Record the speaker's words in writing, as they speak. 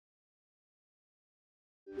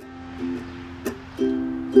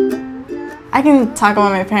I can talk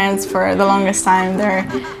about my parents for the longest time. They're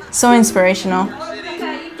so inspirational.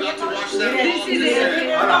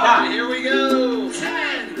 Here we go.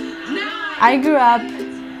 I grew up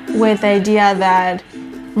with the idea that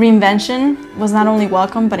reinvention was not only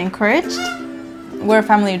welcome but encouraged. We're a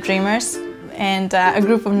family of dreamers and a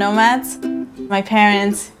group of nomads. My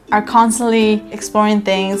parents are constantly exploring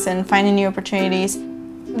things and finding new opportunities.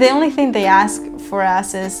 The only thing they ask for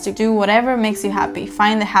us is to do whatever makes you happy,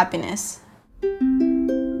 find the happiness.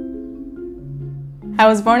 I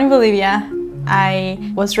was born in Bolivia. I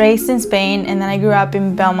was raised in Spain, and then I grew up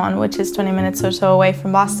in Belmont, which is 20 minutes or so away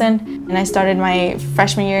from Boston. And I started my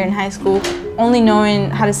freshman year in high school only knowing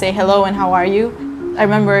how to say hello and how are you. I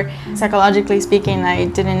remember, psychologically speaking, I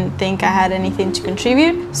didn't think I had anything to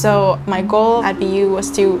contribute. So my goal at BU was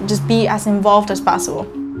to just be as involved as possible.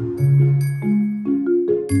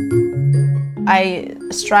 I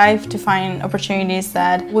strive to find opportunities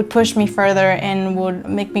that would push me further and would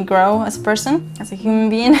make me grow as a person, as a human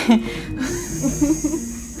being.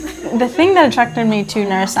 The thing that attracted me to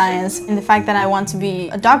neuroscience and the fact that I want to be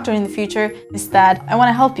a doctor in the future is that I want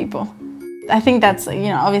to help people. I think that's,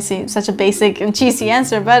 obviously such a basic and cheesy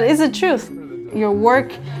answer, but it's the truth. Your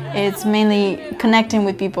work is mainly connecting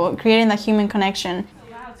with people, creating that human connection.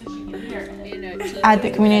 At the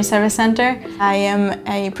Community Service Center, I am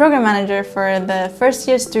a program manager for the First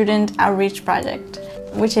Year Student Outreach Project,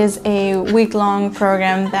 which is a week-long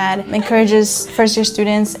program that encourages first-year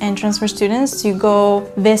students and transfer students to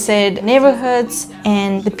go visit neighborhoods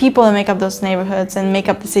and the people that make up those neighborhoods and make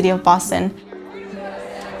up the city of Boston.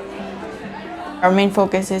 Our main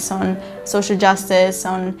focus is on social justice,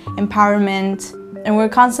 on empowerment, and we're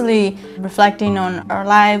constantly reflecting on our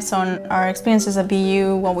lives, on our experiences at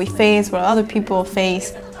BU, what we face, what other people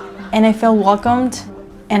face. And I feel welcomed,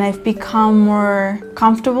 and I've become more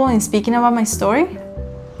comfortable in speaking about my story.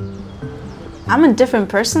 I'm a different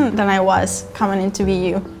person than I was coming into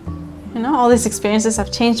BU. All these experiences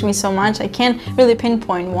have changed me so much, I can't really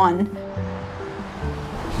pinpoint one.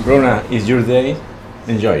 Bruna, it's your day,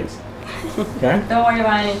 enjoy it. Okay? Don't worry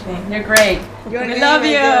about anything, you're great. We love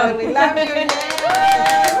you! We love you!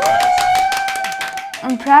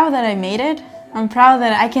 I'm proud that I made it. I'm proud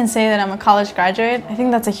that I can say that I'm a college graduate. I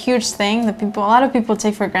think that's a huge thing that a lot of people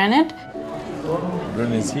take for granted.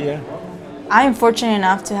 Bruna is here. I am fortunate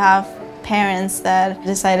enough to have parents that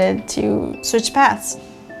decided to switch paths.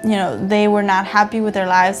 They were not happy with their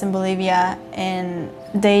lives in Bolivia, and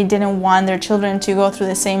they didn't want their children to go through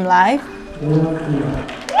the same life.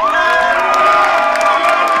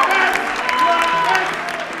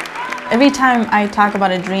 Every time I talk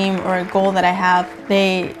about a dream or a goal that I have,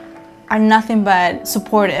 they are nothing but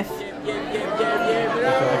supportive.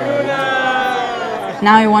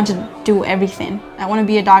 Now I want to do everything. I want to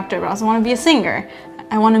be a doctor, but I also want to be a singer.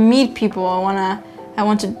 I want to meet people.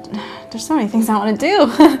 There's so many things I want to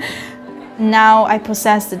do. Now I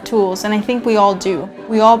possess the tools, and I think we all do.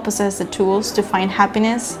 We all possess the tools to find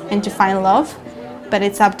happiness and to find love, but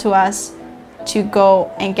it's up to us to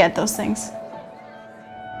go and get those things.